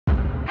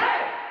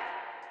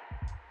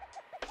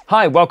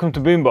Hi, welcome to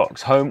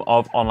Boombox, home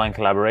of online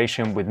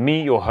collaboration with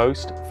me, your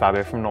host,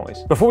 Fabio from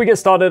Noise. Before we get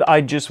started,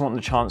 I just want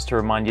the chance to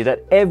remind you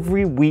that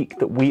every week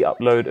that we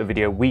upload a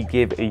video, we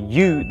give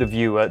you, the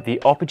viewer,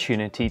 the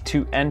opportunity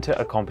to enter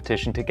a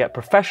competition to get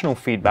professional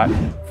feedback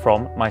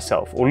from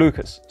myself or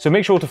Lucas. So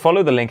make sure to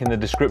follow the link in the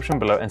description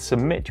below and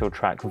submit your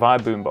track via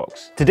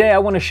Boombox. Today, I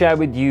want to share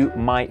with you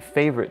my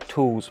favorite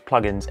tools,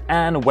 plugins,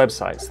 and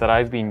websites that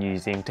I've been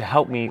using to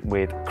help me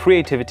with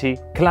creativity,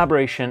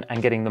 collaboration,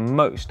 and getting the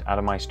most out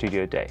of my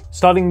studio day.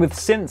 Starting with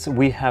synths,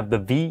 we have the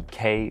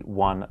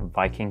VK-1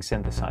 Viking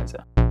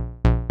synthesizer.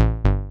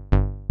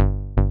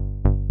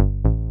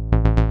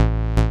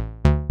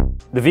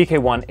 The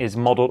VK-1 is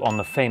modeled on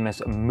the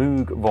famous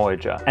Moog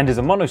Voyager and is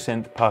a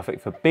monosynth perfect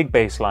for big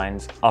bass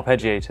lines,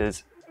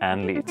 arpeggiators,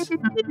 and leads.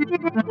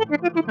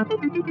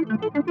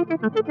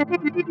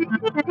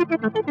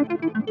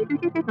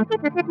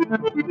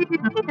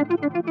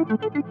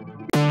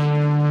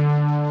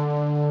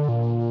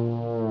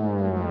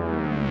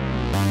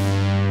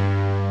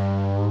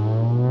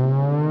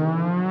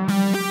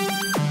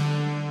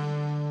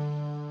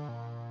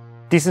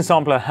 Decent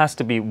Sampler has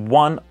to be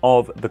one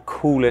of the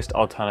coolest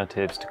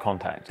alternatives to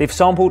Kontakt. They've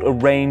sampled a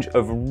range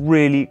of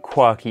really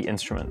quirky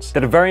instruments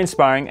that are very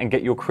inspiring and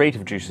get your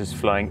creative juices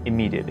flowing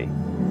immediately.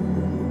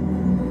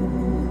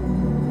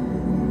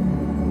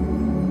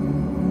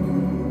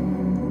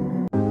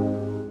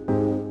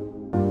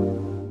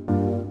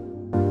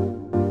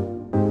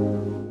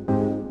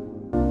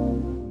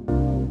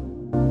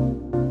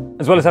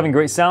 As well as having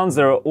great sounds,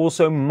 there are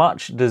also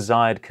much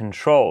desired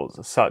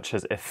controls, such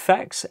as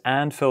effects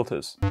and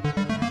filters.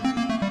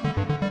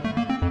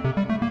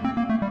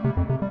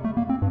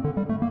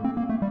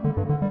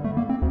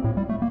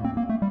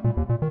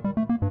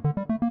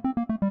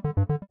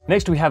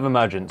 Next, we have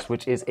Emergence,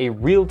 which is a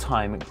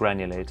real-time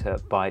granulator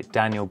by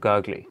Daniel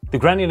Gurgley. The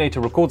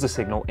granulator records a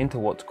signal into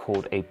what's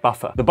called a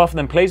buffer. The buffer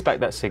then plays back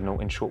that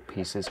signal in short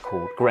pieces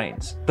called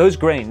grains. Those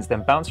grains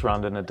then bounce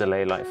around in a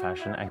delay-like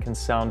fashion and can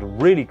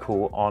sound really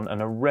cool on an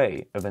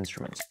array of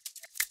instruments.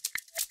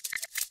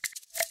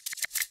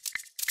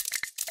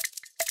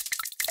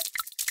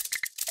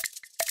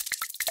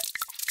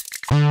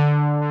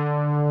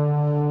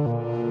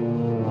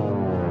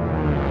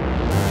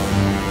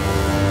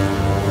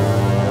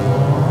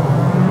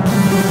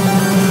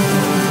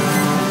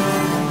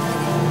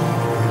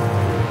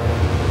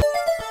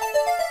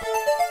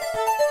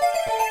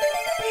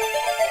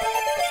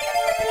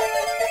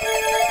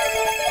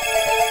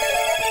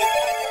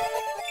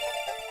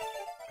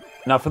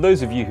 Now, for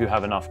those of you who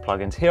have enough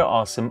plugins, here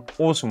are some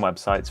awesome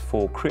websites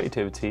for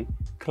creativity,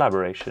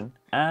 collaboration,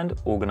 and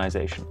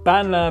organization.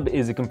 BandLab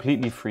is a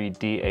completely free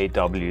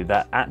DAW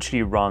that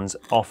actually runs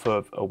off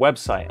of a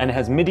website, and it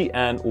has MIDI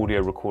and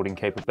audio recording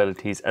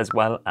capabilities as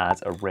well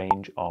as a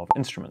range of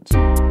instruments.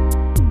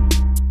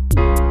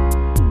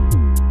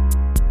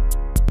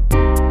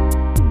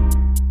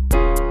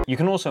 You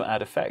can also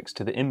add effects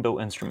to the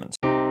inbuilt instruments.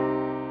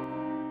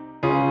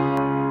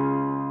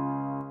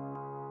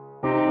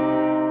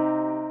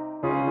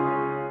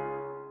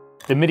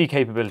 The MIDI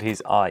capabilities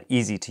are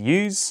easy to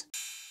use,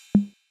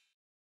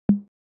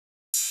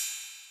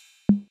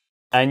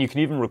 and you can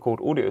even record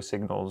audio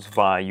signals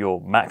via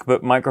your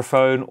MacBook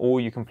microphone,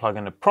 or you can plug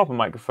in a proper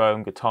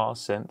microphone, guitar,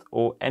 synth,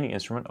 or any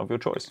instrument of your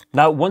choice.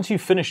 Now, once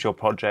you've finished your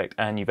project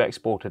and you've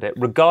exported it,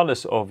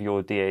 regardless of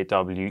your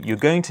DAW, you're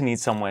going to need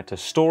somewhere to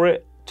store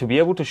it, to be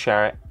able to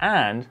share it,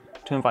 and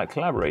to invite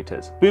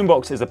collaborators.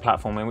 Boombox is a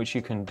platform in which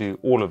you can do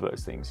all of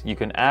those things. You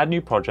can add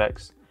new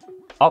projects,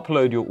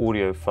 upload your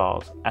audio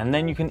files, and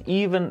then you can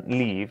even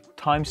leave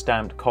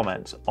time-stamped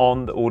comments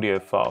on the audio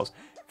files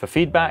for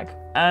feedback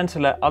and to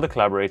let other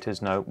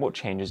collaborators know what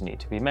changes need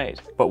to be made.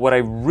 But what I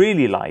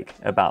really like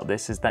about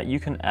this is that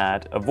you can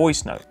add a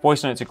voice note.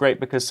 Voice notes are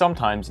great because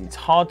sometimes it's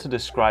hard to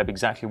describe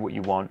exactly what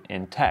you want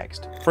in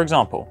text. For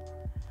example,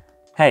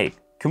 hey,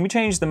 can we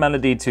change the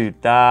melody to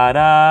da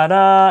da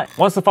da?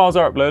 Once the files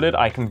are uploaded,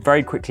 I can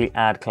very quickly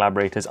add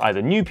collaborators,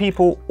 either new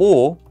people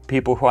or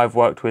people who I've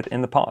worked with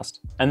in the past.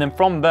 And then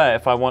from there,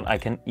 if I want, I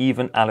can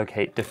even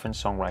allocate different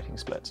songwriting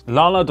splits.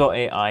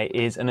 lalal.ai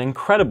is an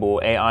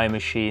incredible AI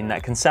machine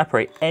that can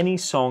separate any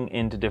song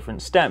into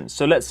different stems.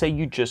 So let's say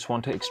you just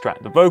want to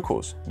extract the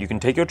vocals. You can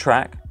take your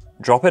track,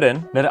 drop it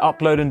in, let it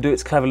upload and do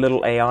its clever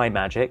little AI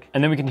magic,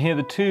 and then we can hear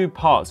the two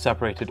parts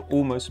separated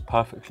almost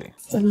perfectly.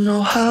 I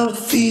know how to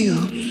feel,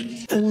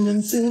 and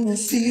it's in the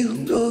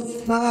field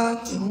of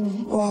my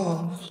own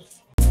walls.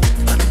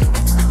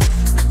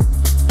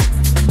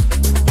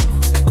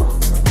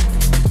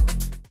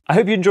 I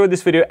hope you enjoyed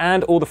this video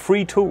and all the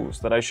free tools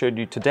that I showed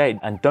you today.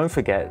 And don't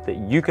forget that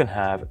you can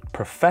have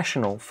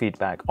professional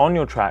feedback on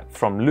your track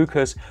from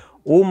Lucas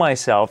or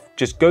myself.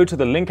 Just go to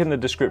the link in the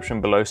description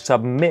below,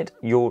 submit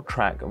your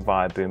track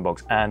via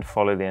Boombox and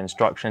follow the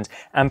instructions.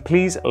 And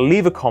please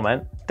leave a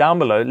comment down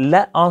below.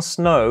 Let us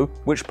know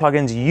which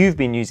plugins you've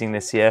been using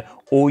this year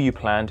or you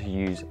plan to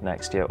use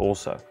next year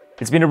also.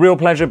 It's been a real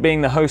pleasure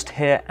being the host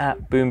here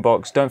at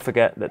Boombox. Don't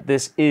forget that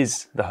this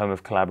is the home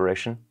of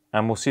collaboration,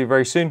 and we'll see you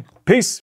very soon. Peace.